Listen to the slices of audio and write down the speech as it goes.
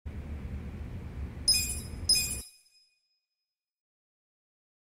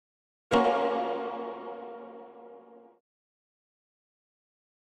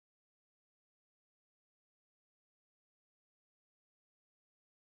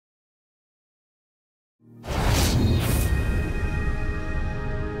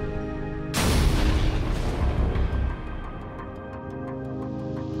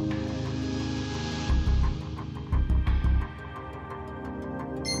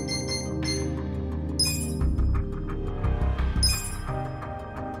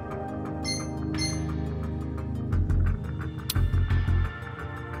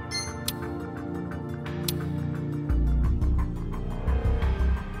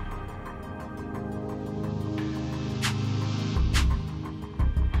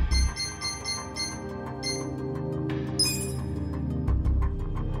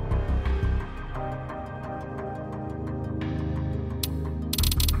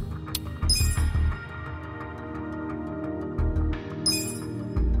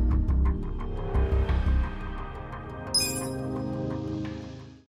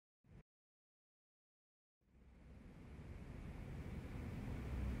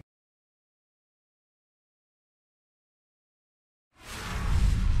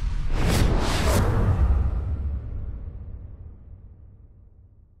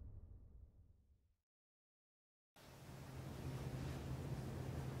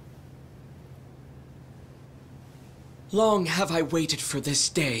Long have I waited for this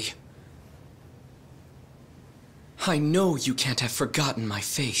day. I know you can't have forgotten my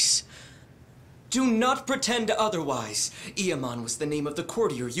face. Do not pretend otherwise. Ieman was the name of the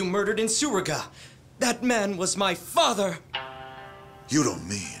courtier you murdered in Suriga. That man was my father. You don't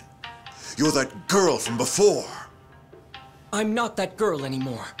mean you're that girl from before? I'm not that girl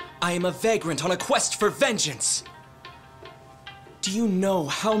anymore. I am a vagrant on a quest for vengeance. Do you know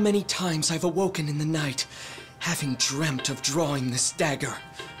how many times I've awoken in the night, having dreamt of drawing this dagger?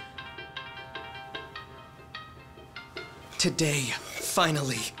 Today,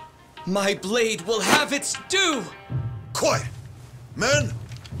 finally, my blade will have its due! Quiet! Men,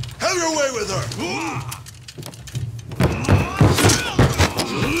 have your way with her!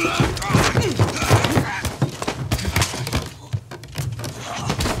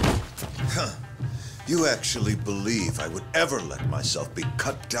 You actually believe I would ever let myself be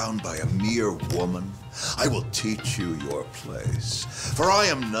cut down by a mere woman? I will teach you your place, for I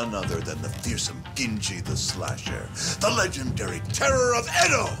am none other than the fearsome Genji the Slasher, the legendary terror of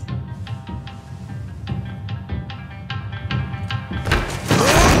Edo!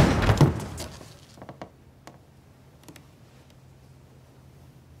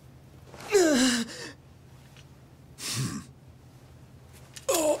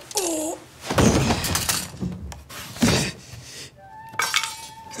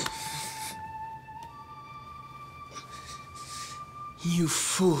 You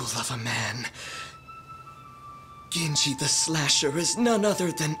fool of a man. Genji the Slasher is none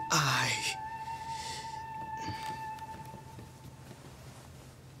other than I.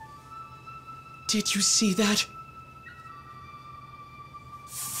 Did you see that?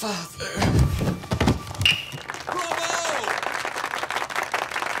 Father.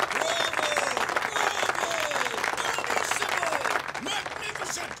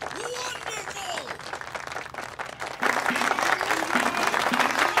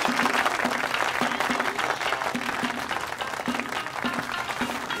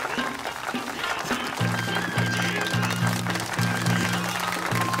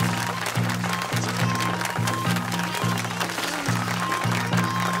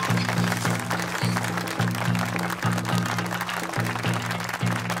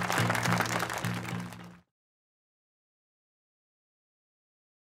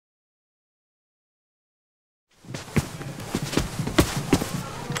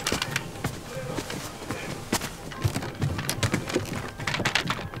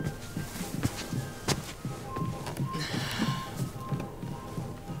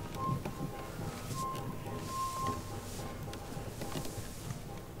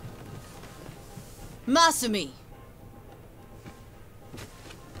 Masumi!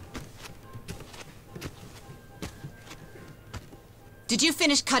 Did you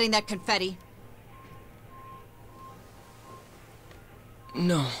finish cutting that confetti?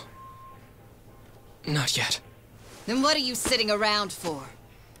 No. Not yet. Then what are you sitting around for?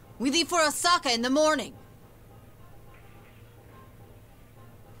 We leave for Osaka in the morning.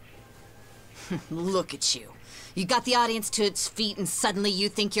 Look at you. You got the audience to its feet and suddenly you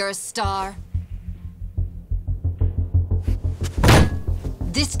think you're a star?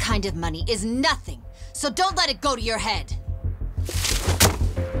 This kind of money is nothing, so don't let it go to your head.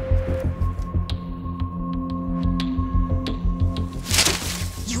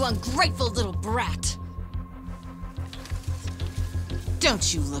 You ungrateful little brat.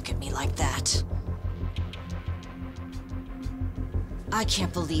 Don't you look at me like that. I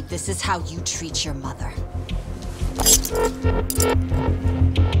can't believe this is how you treat your mother.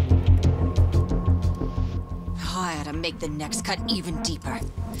 I ought to make the next cut even deeper.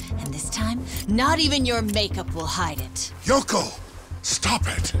 And this time, not even your makeup will hide it. Yoko! Stop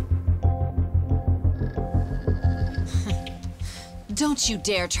it! Don't you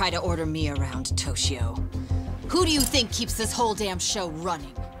dare try to order me around, Toshio. Who do you think keeps this whole damn show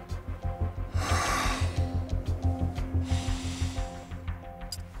running?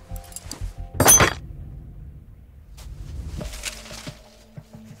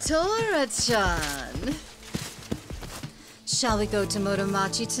 Tora-chan. Shall we go to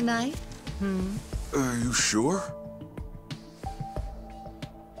Motomachi tonight? Are you sure?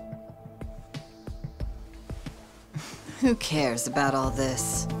 Who cares about all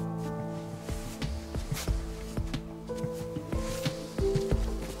this?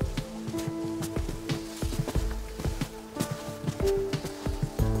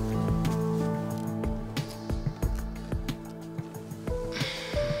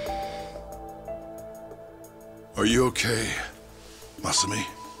 Are you okay, Masumi?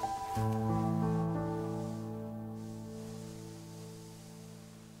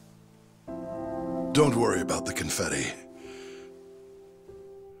 Don't worry about the confetti.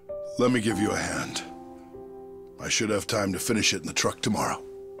 Let me give you a hand. I should have time to finish it in the truck tomorrow.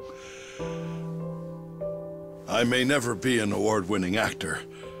 I may never be an award-winning actor,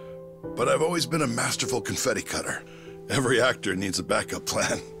 but I've always been a masterful confetti cutter. Every actor needs a backup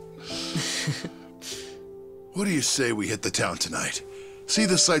plan. What do you say we hit the town tonight? See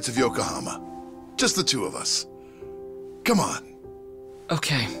the sights of Yokohama. Just the two of us. Come on.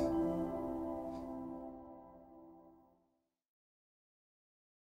 Okay.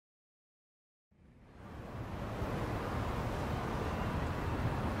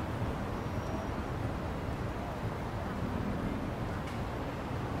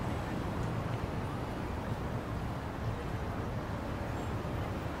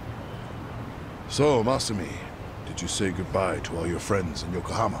 So, Masumi, did you say goodbye to all your friends in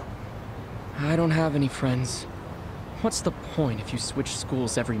Yokohama? I don't have any friends. What's the point if you switch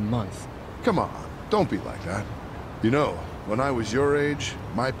schools every month? Come on, don't be like that. You know, when I was your age,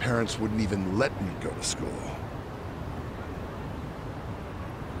 my parents wouldn't even let me go to school.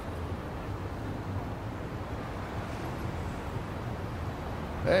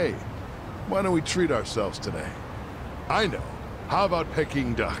 Hey, why don't we treat ourselves today? I know. How about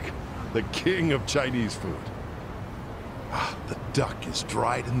Peking duck? The king of Chinese food. The duck is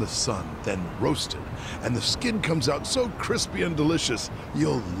dried in the sun, then roasted, and the skin comes out so crispy and delicious,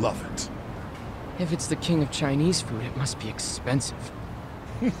 you'll love it. If it's the king of Chinese food, it must be expensive.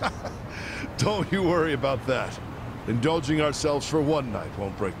 Don't you worry about that. Indulging ourselves for one night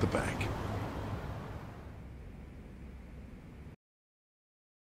won't break the bank.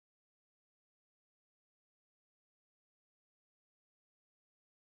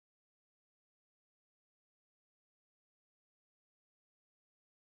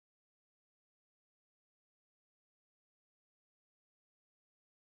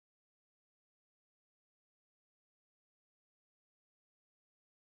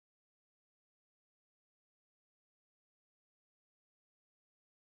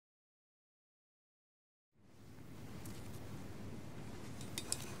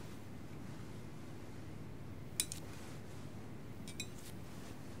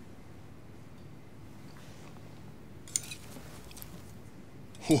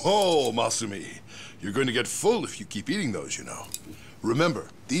 Whoa, Masumi. You're going to get full if you keep eating those, you know. Remember,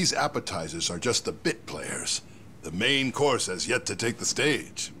 these appetizers are just the bit players. The main course has yet to take the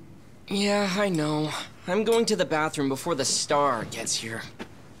stage. Yeah, I know. I'm going to the bathroom before the star gets here.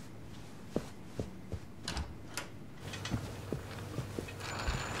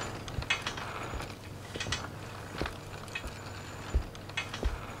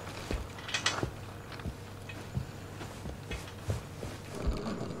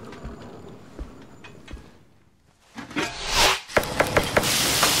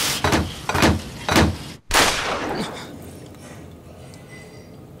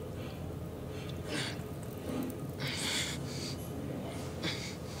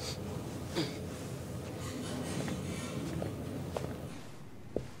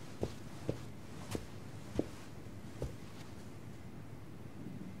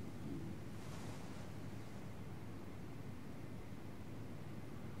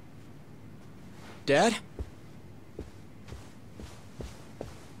 Dad?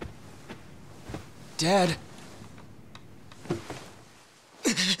 Dad?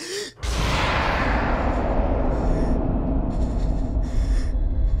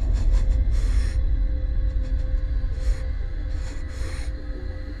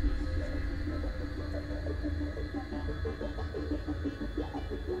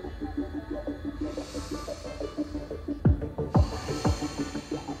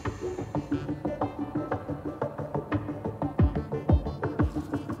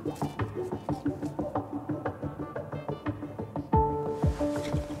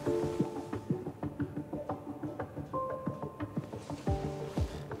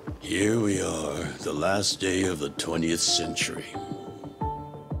 Here we are, the last day of the 20th century.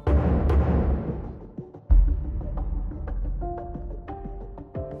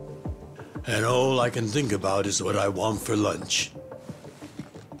 And all I can think about is what I want for lunch.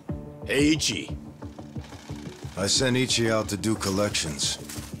 Hey, Ichi. I sent Ichi out to do collections.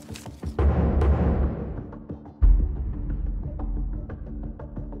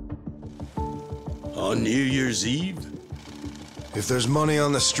 On New Year's Eve? If there's money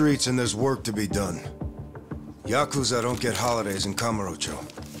on the streets and there's work to be done. Yakuza don't get holidays in Kamurocho.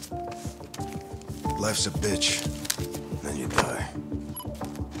 Life's a bitch, then you die.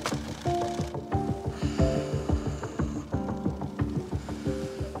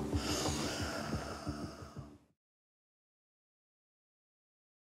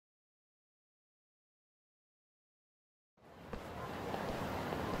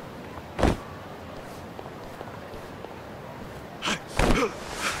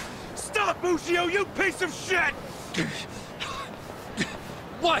 Mushio, you piece of shit!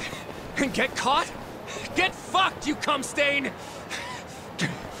 What? Get caught? Get fucked, you cum stain!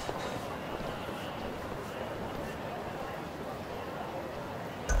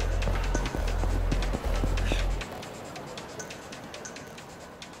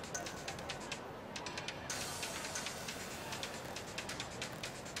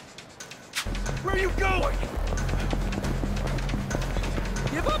 Where are you going?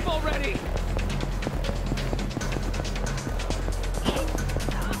 Give up already!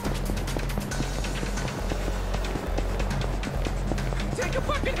 Take a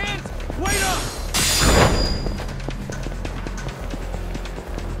fucking hint! Wait up!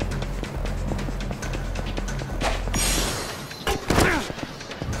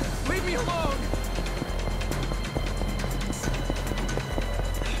 Leave me alone!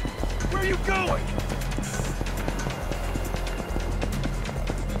 Where are you going?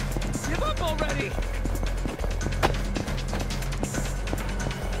 Give up already!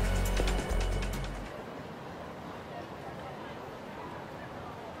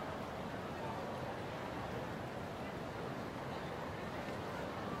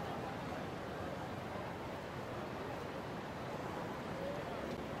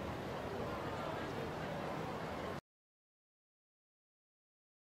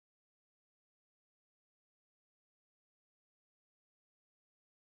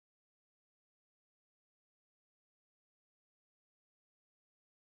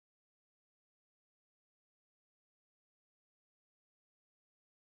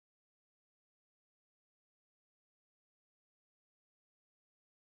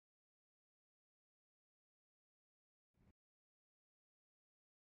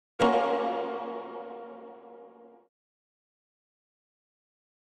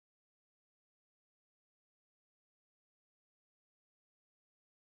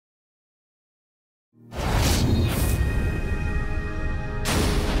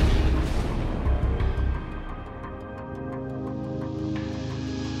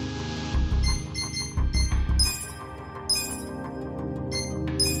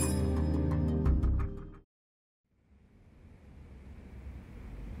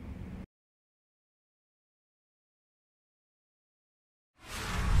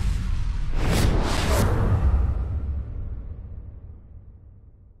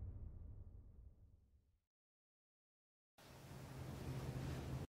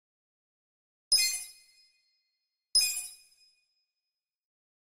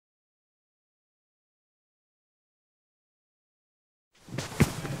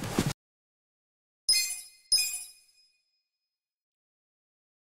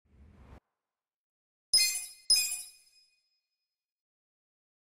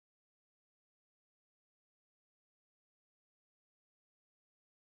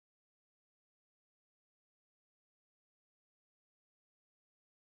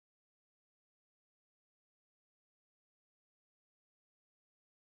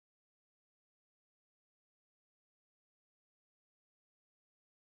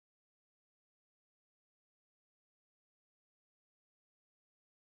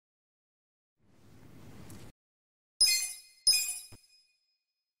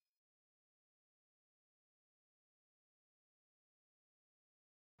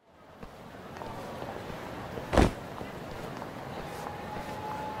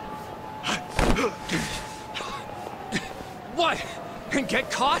 What?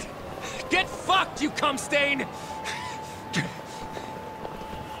 Get caught? Get fucked, you cum stain!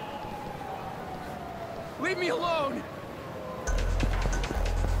 Leave me alone!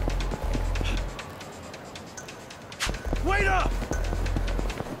 Wait up!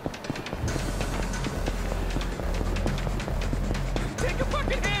 Take a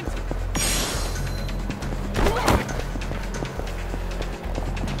fucking hint!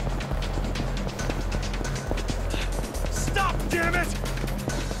 Stop, damn it!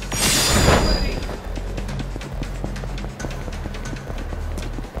 Ready.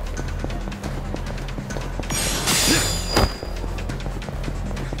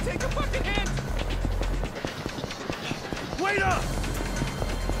 Take a fucking hint! Wait up!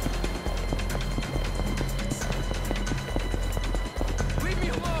 Leave me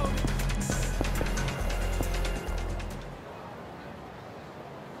alone!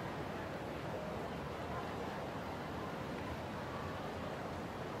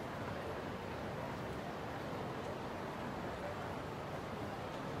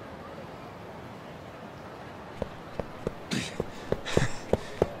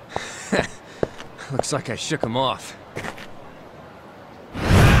 Looks like I shook him off.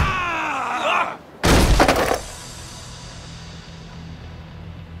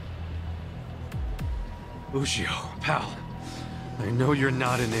 Ushio, pal, I know you're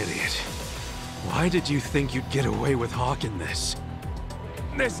not an idiot. Why did you think you'd get away with hawking this?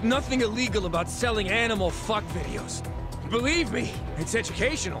 There's nothing illegal about selling animal fuck videos. Believe me, it's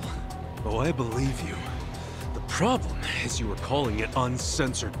educational. Oh, I believe you. The problem is you were calling it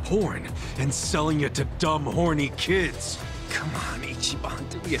uncensored porn and selling it to dumb, horny kids. Come on, Ichiban,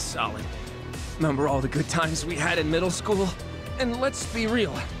 do me a solid. Remember all the good times we had in middle school? And let's be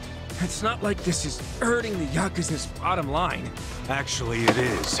real, it's not like this is hurting the Yakuza's bottom line. Actually, it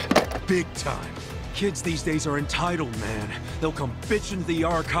is. Big time. Kids these days are entitled, man. They'll come bitching to the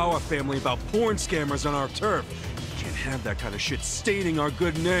Arakawa family about porn scammers on our turf. You can't have that kind of shit staining our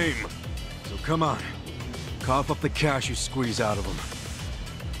good name. So come on, cough up the cash you squeeze out of them.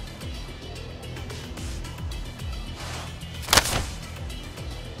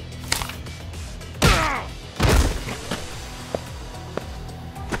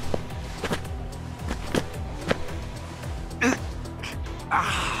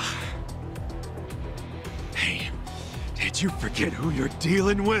 Did you forget who you're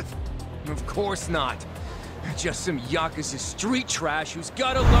dealing with? Of course not. Just some Yakuza street trash who's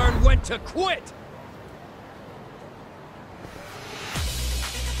gotta learn when to quit!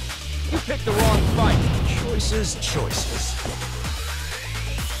 You picked the wrong fight. Choices, choices.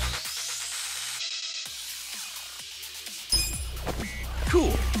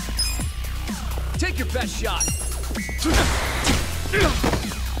 Cool. Take your best shot.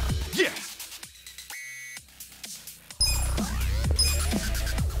 Yeah!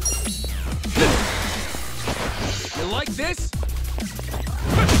 You like this?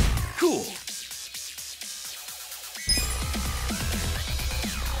 Cool.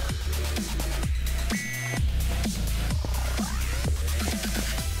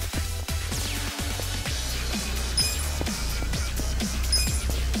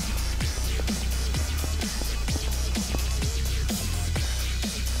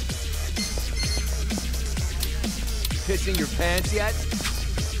 Pissing your pants yet?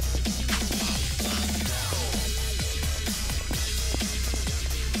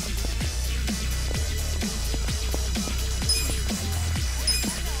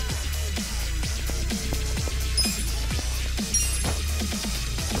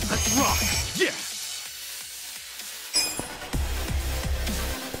 Let's rock! Yeah!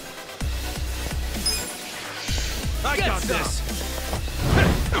 I Get got some. this!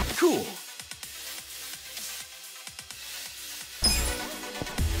 Cool!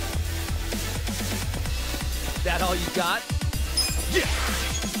 That all you got? Yeah!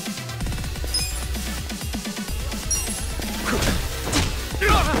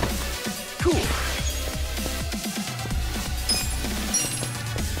 Cool!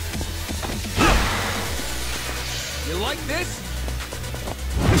 You like this?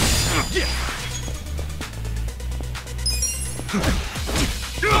 Yeah!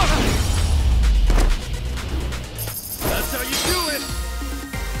 That's how you do it!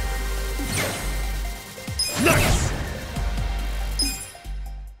 Nice!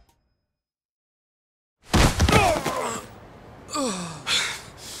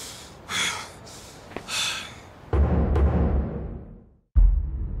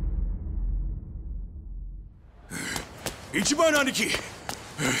 Ichiban Aniki!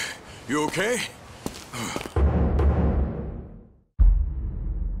 You okay?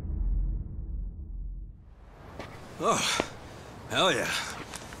 Oh, hell yeah.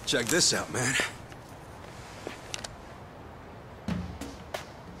 Check this out, man.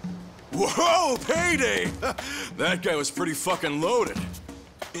 Whoa, payday! That guy was pretty fucking loaded.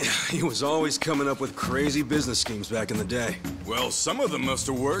 Yeah, he was always coming up with crazy business schemes back in the day. Well, some of them must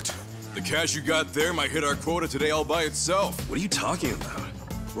have worked. The cash you got there might hit our quota today all by itself. What are you talking about?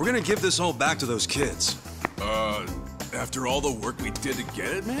 We're gonna give this all back to those kids. After all the work we did to get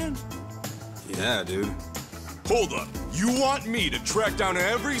it, man? Yeah, dude. Hold up. You want me to track down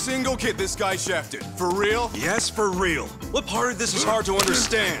every single kid this guy shafted? For real? Yes, for real. What part of this is hard to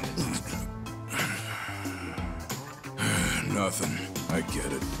understand? Nothing. I get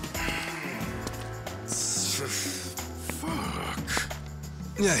it. Fuck.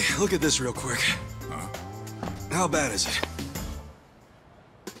 Yeah, look at this real quick. Huh? How bad is it?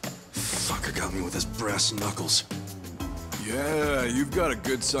 Fucker got me with his brass knuckles. Yeah, you've got a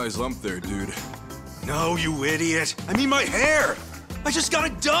good-sized lump there, dude. No, you idiot. I mean my hair. I just got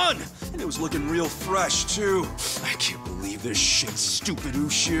it done. And it was looking real fresh, too. I can't believe this shit, stupid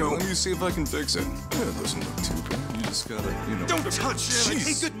Ushio. Let me see if I can fix it. Yeah, it doesn't look too bad. You just gotta, you know... Don't touch it. I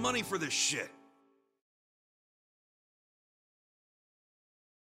pay Jeez. good money for this shit.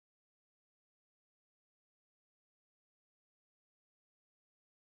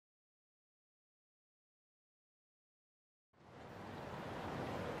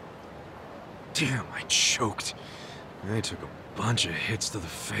 Damn, I choked. I took a bunch of hits to the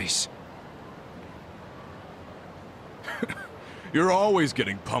face. You're always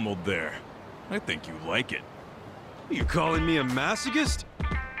getting pummeled there. I think you like it. You calling me a masochist?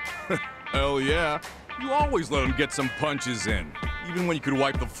 Hell yeah. You always let him get some punches in, even when you could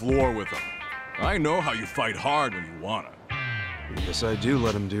wipe the floor with him. I know how you fight hard when you wanna. Yes, I do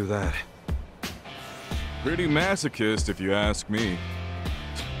let him do that. Pretty masochist, if you ask me.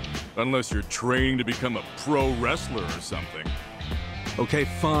 Unless you're training to become a pro wrestler or something. Okay,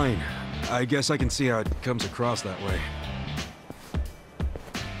 fine. I guess I can see how it comes across that way.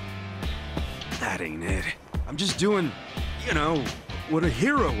 That ain't it. I'm just doing, you know, what a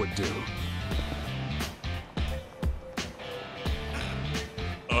hero would do.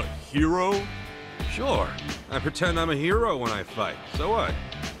 A hero? Sure. I pretend I'm a hero when I fight. So what?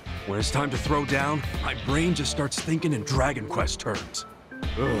 When it's time to throw down, my brain just starts thinking in Dragon Quest terms.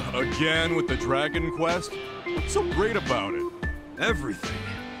 Ugh, again with the Dragon Quest? What's so great about it? Everything.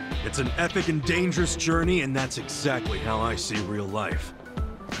 It's an epic and dangerous journey, and that's exactly how I see real life.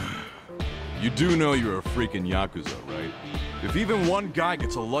 You do know you're a freaking Yakuza, right? If even one guy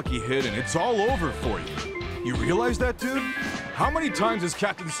gets a lucky hit and it's all over for you. You realize that, dude? How many times has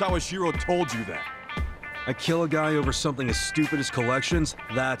Captain Sawashiro told you that? I kill a guy over something as stupid as collections,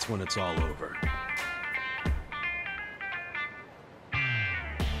 that's when it's all over.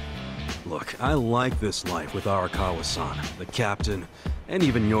 Look, I like this life with Arakawa-san, the captain, and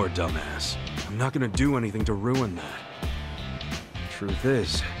even your dumbass. I'm not gonna do anything to ruin that. Truth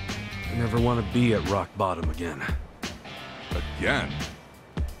is, I never want to be at rock bottom again. Again?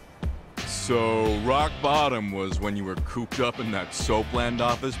 So, rock bottom was when you were cooped up in that Soapland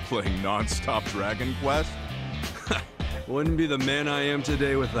office playing non-stop Dragon Quest? Wouldn't be the man I am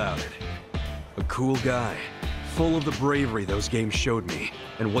today without it. A cool guy, full of the bravery those games showed me.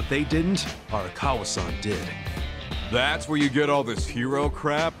 And what they didn't, Arakawa-san did. That's where you get all this hero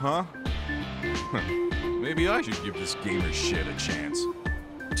crap, huh? Maybe I should give this gamer shit a chance.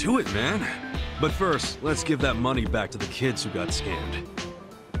 Do it, man. But first, let's give that money back to the kids who got scammed.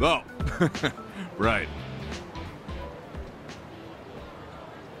 Oh, right.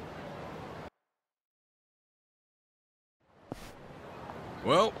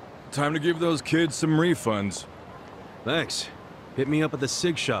 Well, time to give those kids some refunds. Thanks. Hit me up at the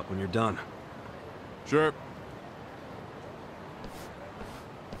SIG shop when you're done. Sure.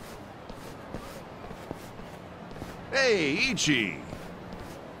 Hey, Ichi!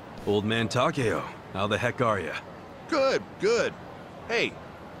 Old man Takeo, how the heck are ya? Good, good. Hey,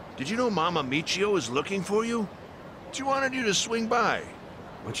 did you know Mama Michio is looking for you? She wanted you to swing by.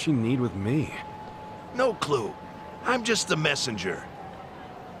 What'd she need with me? No clue. I'm just the messenger.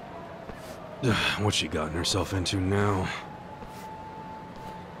 What's she gotten herself into now?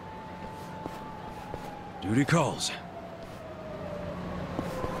 Duty calls.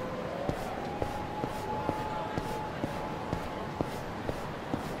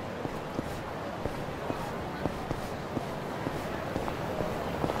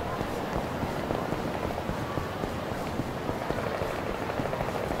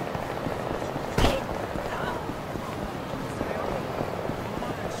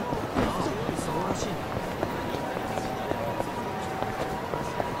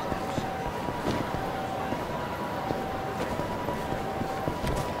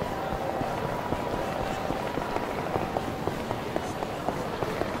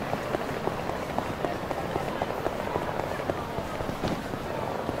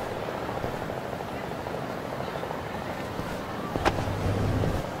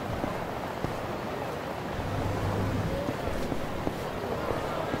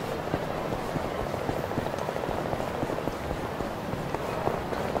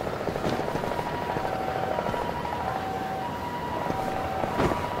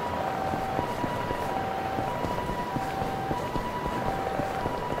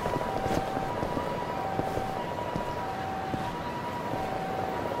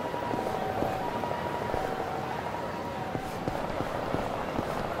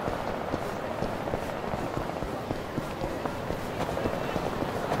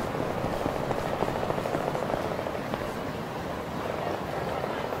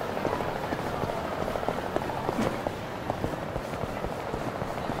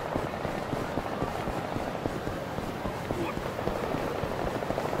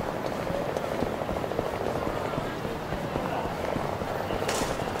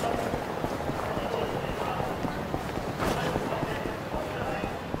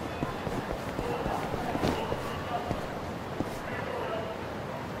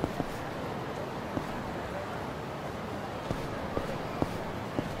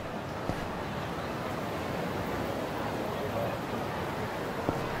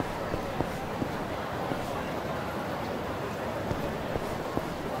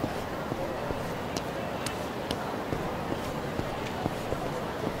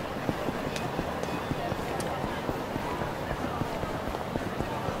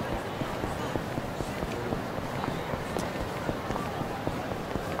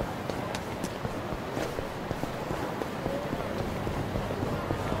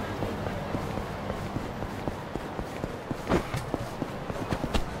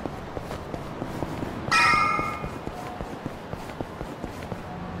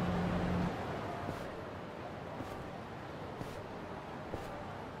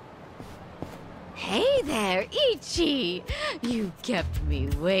 Hey there, Ichi! You kept me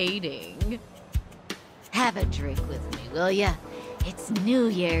waiting. Have a drink with me, will ya? It's New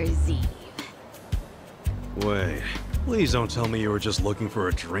Year's Eve. Wait, please don't tell me you were just looking for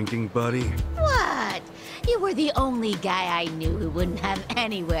a drinking buddy. What? You were the only guy I knew who wouldn't have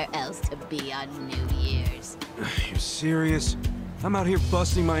anywhere else to be on New Year's. You serious? I'm out here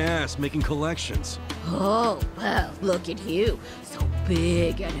busting my ass, making collections. Oh, well, look at you. So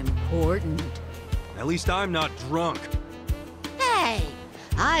big and important. At least I'm not drunk. Hey,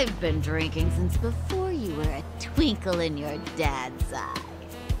 I've been drinking since before you were a twinkle in your dad's eye.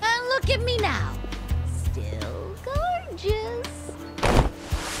 And look at me now. Still gorgeous.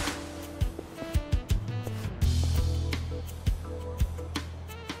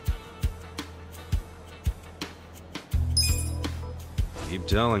 Keep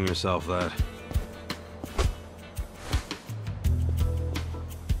telling yourself that.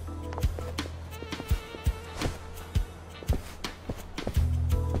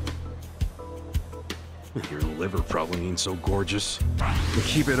 Your liver probably ain't so gorgeous. But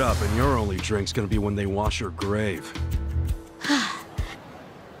keep it up, and your only drink's gonna be when they wash your grave.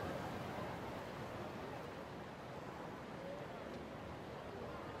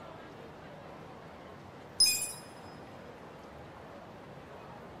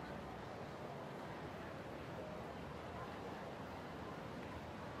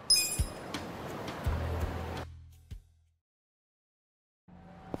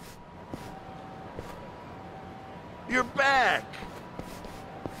 You're back!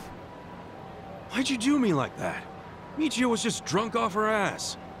 Why'd you do me like that? Michio was just drunk off her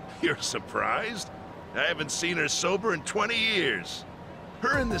ass. You're surprised? I haven't seen her sober in 20 years.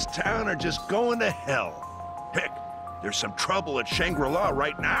 Her and this town are just going to hell. Heck, there's some trouble at Shangri-La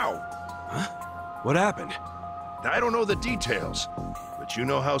right now. Huh? What happened? I don't know the details, but you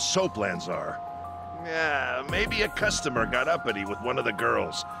know how soaplands are. Yeah, maybe a customer got uppity with one of the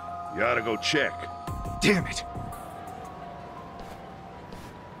girls. You ought to go check. Damn it!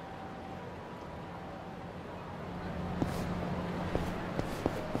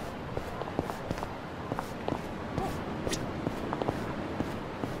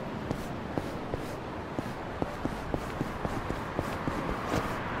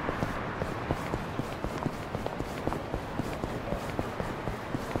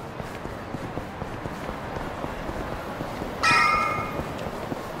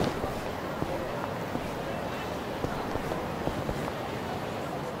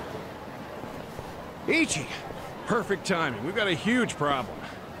 Ichi! Perfect timing. We've got a huge problem.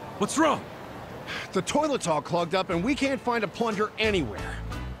 What's wrong? The toilet's all clogged up and we can't find a plunger anywhere.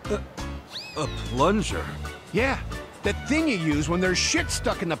 A plunger? Yeah, that thing you use when there's shit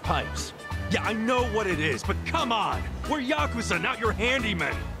stuck in the pipes. Yeah, I know what it is, but come on! We're Yakuza, not your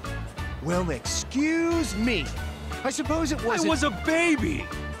handyman! Well, excuse me. I suppose it wasn't— I was a baby!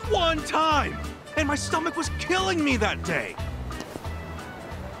 One time! And my stomach was killing me that day!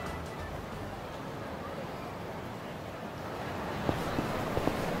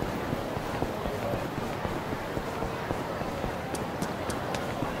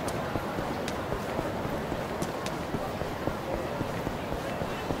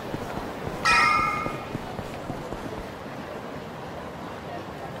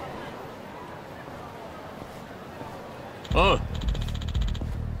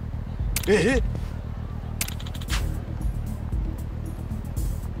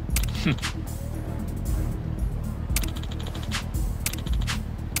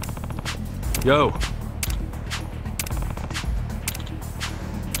 Yo.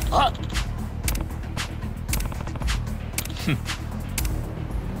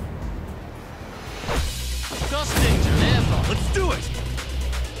 Let's do it!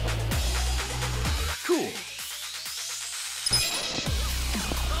 Cool.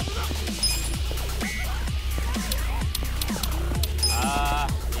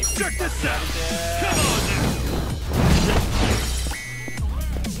 Check this out! Come on now!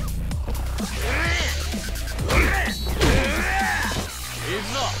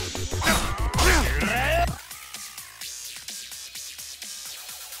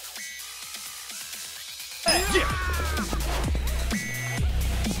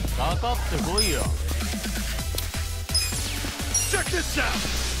 Check this out!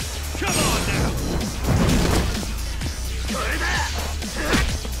 Come on now!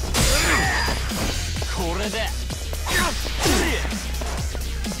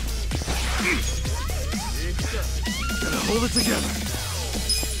 Gotta hold it together.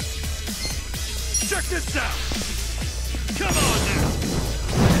 Check this out! Come on now!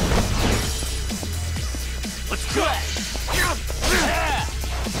 Let's go!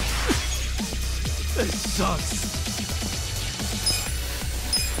 This sucks.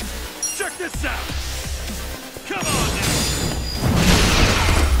 Check this out. Come on now.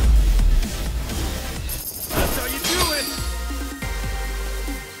 That's how you do it.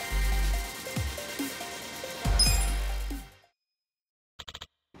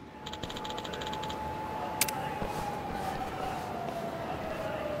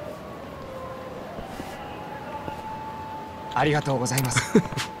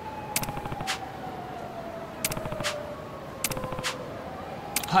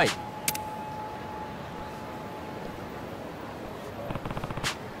 Hi.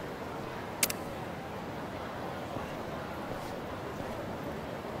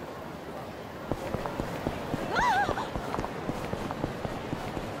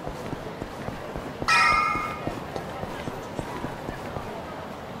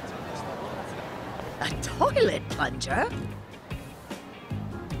 A toilet plunger?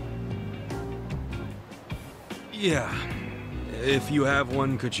 Yeah. If you have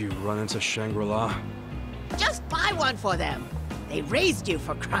one, could you run into Shangri-La? Just buy one for them. They raised you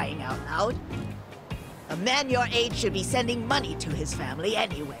for crying out loud. A man your age should be sending money to his family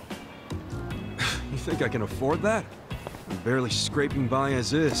anyway. You think I can afford that? I'm barely scraping by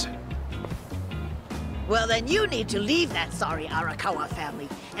as is. Well, then you need to leave that sorry Arakawa family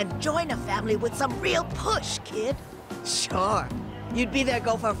and join a family with some real push, kid. Sure, you'd be their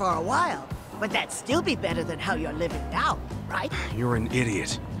gopher for a while, but that'd still be better than how you're living now, right? You're an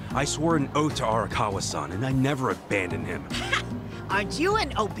idiot. I swore an oath to Arakawa-san, and I never abandoned him. Aren't you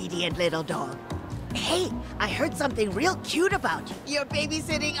an obedient little dog? Hey, I heard something real cute about you. You're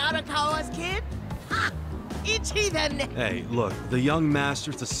babysitting Arakawa's kid? Ha! Itchy then. Hey, look, the young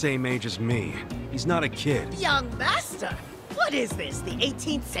master's the same age as me. He's not a kid. Young master? What is this, the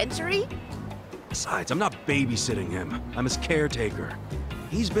 18th century? Besides, I'm not babysitting him. I'm his caretaker.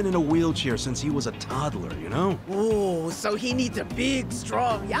 He's been in a wheelchair since he was a toddler, you know? Oh, so he needs a big,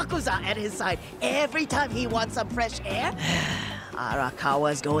 strong Yakuza at his side every time he wants some fresh air?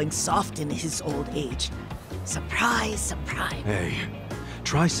 Arakawa's going soft in his old age. Surprise, surprise. Hey,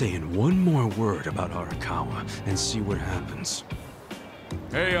 try saying one more word about Arakawa and see what happens.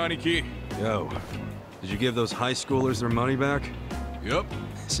 Hey, Aniki. Yo, did you give those high schoolers their money back? Yep.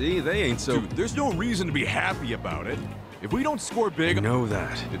 See, they ain't so... Dude, there's no reason to be happy about it. If we don't score big... I know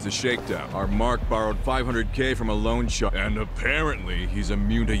that. It's a shakedown. Our Mark borrowed $500K from a loan shark, and apparently he's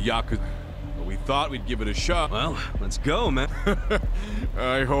immune to Yakuza. But we thought we'd give it a shot. Well, let's go, man.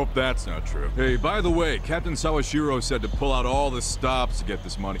 I hope that's not true. Hey, by the way, Captain Sawashiro said to pull out all the stops to get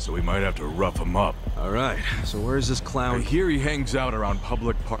this money, so we might have to rough him up. All right, so where's this clown? I hear he hangs out around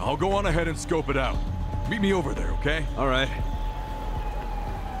public parks. I'll go on ahead and scope it out. Meet me over there, okay? All right.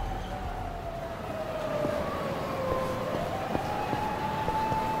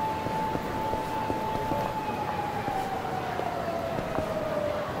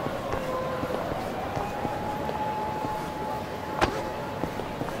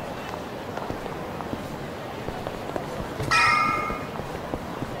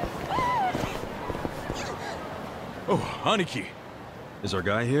 Oh, Aniki. Is our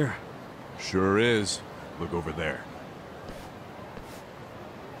guy here? Sure is. Look over there.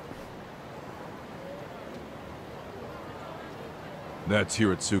 That's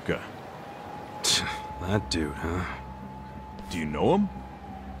Hiratsuka. That dude, huh? Do you know him?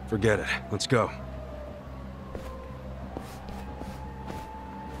 Forget it. Let's go.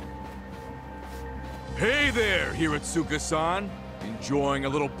 Hey there, Hiratsuka-san. Enjoying a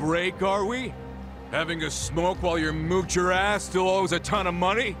little break, are we? Having a smoke while your moocher ass still owes a ton of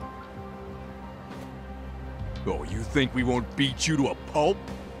money? Oh, you think we won't beat you to a pulp?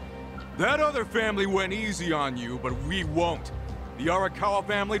 That other family went easy on you, but we won't. The Arakawa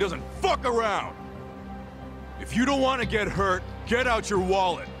family doesn't fuck around. If you don't want to get hurt, get out your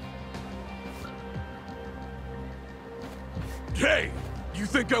wallet. Hey, you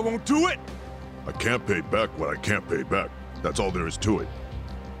think I won't do it? I can't pay back what I can't pay back. That's all there is to it.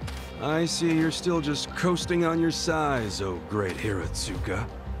 I see you're still just coasting on your size, oh great Hiratsuka.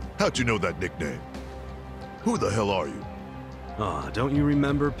 How'd you know that nickname? Who the hell are you? Aw, don't you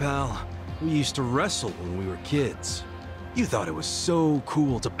remember, pal? We used to wrestle when we were kids. You thought it was so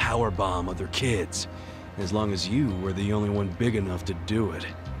cool to powerbomb other kids, as long as you were the only one big enough to do it.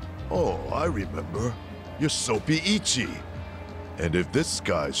 Oh, I remember. You're Soapy Ichi. And if this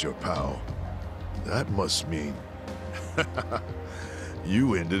guy's your pal, that must mean...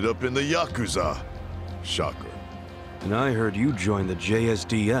 you ended up in the Yakuza. Shocker. And I heard you joined the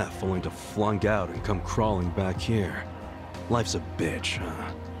JSDF only to flunk out and come crawling back here. Life's a bitch,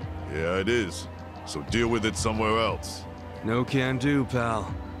 huh? Yeah, it is. So deal with it somewhere else. No can do,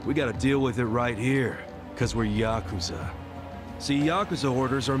 pal. We gotta deal with it right here, because we're Yakuza. See, Yakuza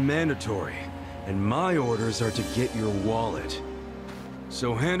orders are mandatory, and my orders are to get your wallet.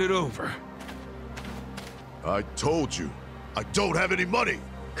 So hand it over. I told you, I don't have any money!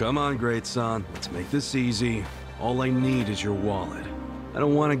 Come on, great son. Let's make this easy. All I need is your wallet. I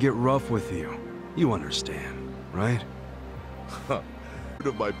don't want to get rough with you. You understand, right? Huh.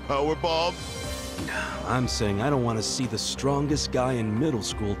 Of my power bomb? No, I'm saying I don't want to see the strongest guy in middle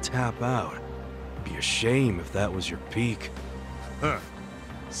school tap out. It'd be a shame if that was your peak. Huh.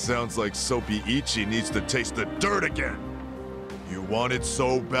 Sounds like Soapy Ichi needs to taste the dirt again. You want it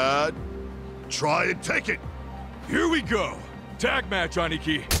so bad? Try and take it! Here we go! Tag match,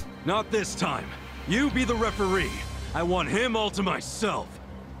 Aniki! Not this time. You be the referee. I want him all to myself.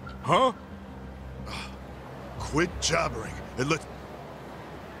 Huh? Quit jabbering and let's...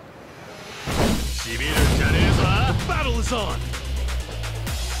 The battle is on!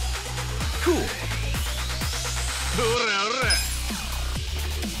 Cool.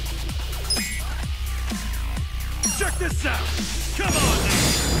 Check this out! Come on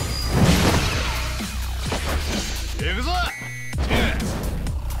now! Yakuza! Yeah!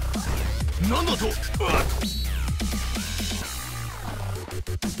 Nandato!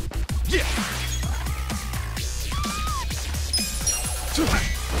 Yeah!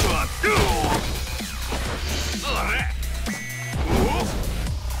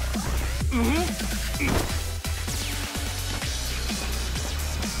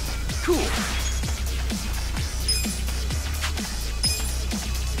 Cool.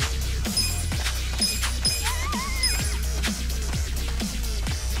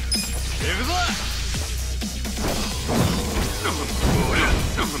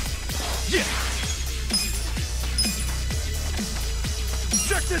 Yeah.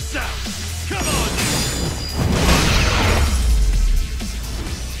 Check this out. Come on.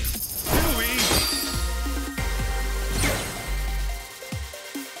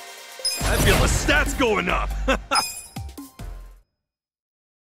 I feel the stats going up.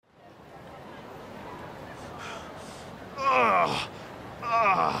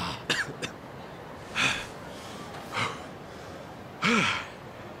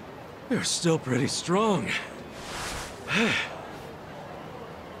 You're still pretty strong.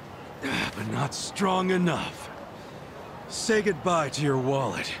 But not strong enough. Say goodbye to your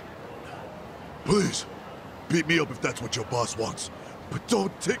wallet. Please, beat me up if that's what your boss wants. But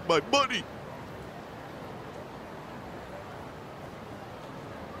don't take my money!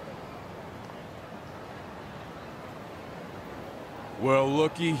 Well,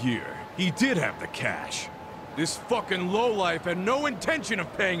 looky here. He did have the cash. This fucking lowlife had no intention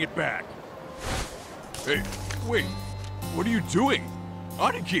of paying it back. Hey, wait. What are you doing?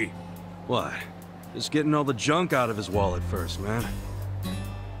 Aniki! What? Just getting all the junk out of his wallet first, man.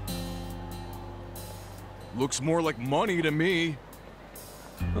 Looks more like money to me.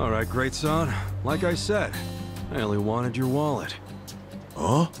 All right, great son. Like I said, I only wanted your wallet.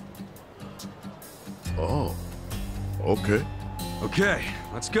 Huh? Oh. Okay. Okay,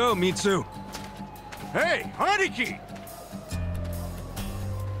 let's go, Mitsu. Hey, Aniki!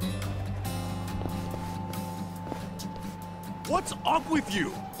 What's up with you?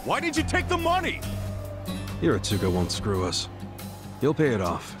 Why did you take the money? Hiratsuka won't screw us. He'll pay it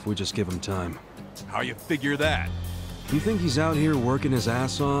off if we just give him time. How you figure that? You think he's out here working his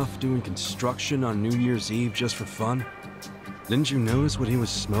ass off, doing construction on New Year's Eve just for fun? Didn't you notice what he was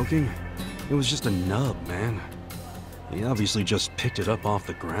smoking? It was just a nub, man. He obviously just picked it up off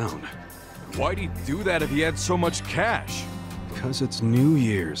the ground. Why'd he do that if he had so much cash? Because it's New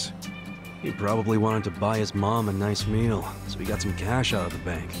Year's. He probably wanted to buy his mom a nice meal, so he got some cash out of the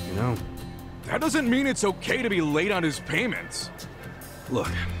bank, you know? That doesn't mean it's okay to be late on his payments. Look,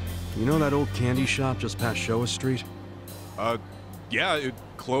 you know that old candy shop just past Showa Street? Yeah, it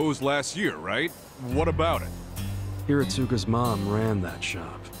closed last year, right? What about it? Hiratsuka's mom ran that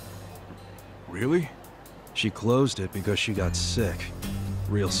shop. Really? She closed it because she got sick.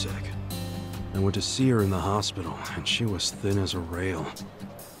 Real sick. I went to see her in the hospital, and she was thin as a rail.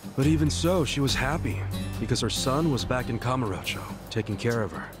 But even so, she was happy, because her son was back in Kamurocho, taking care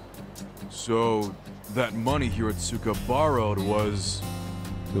of her. So, that money Hiratsuka borrowed was...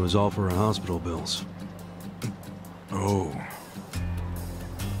 It was all for her hospital bills. Oh.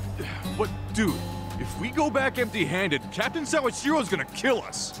 But dude, if we go back empty-handed, Captain Sawashiro's gonna kill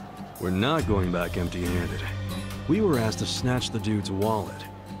us! We're not going back empty-handed. We were asked to snatch the dude's wallet.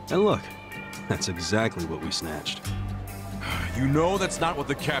 And look, that's exactly what we snatched. You know that's not what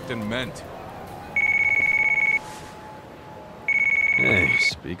the captain meant. Hey,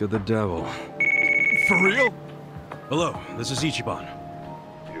 speak of the devil. For real? Hello, this is Ichiban.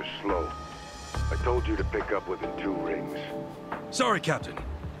 slow. I told you to pick up within 2 rings. Sorry, Captain.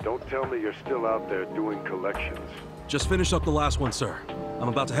 Don't tell me you're still out there doing collections. Just finished up the last one, sir. I'm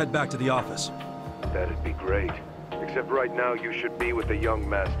about to head back to the office. That'd be great. Except right now you should be with the young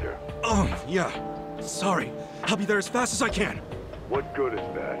master. Oh, yeah. Sorry. I'll be there as fast as I can. What good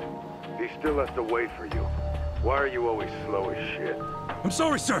is that? He still has to wait for you. Why are you always slow as shit? I'm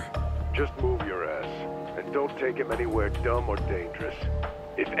sorry, sir. Just move your ass. And don't take him anywhere dumb or dangerous.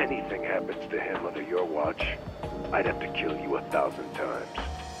 If anything happens to him under your watch, I'd have to kill you 1,000 times.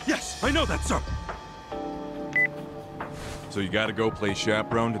 Yes, I know that, sir. So you gotta go play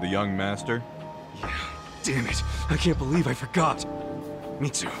chaperone to the young master? Yeah, damn it. I can't believe I forgot.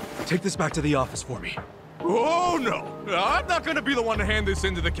 Mitsu, take this back to the office for me. Oh, no! I'm not gonna be the one to hand this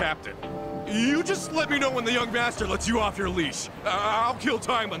in to the captain. You just let me know when the young master lets you off your leash. I'll kill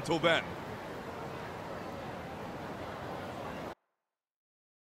time until then.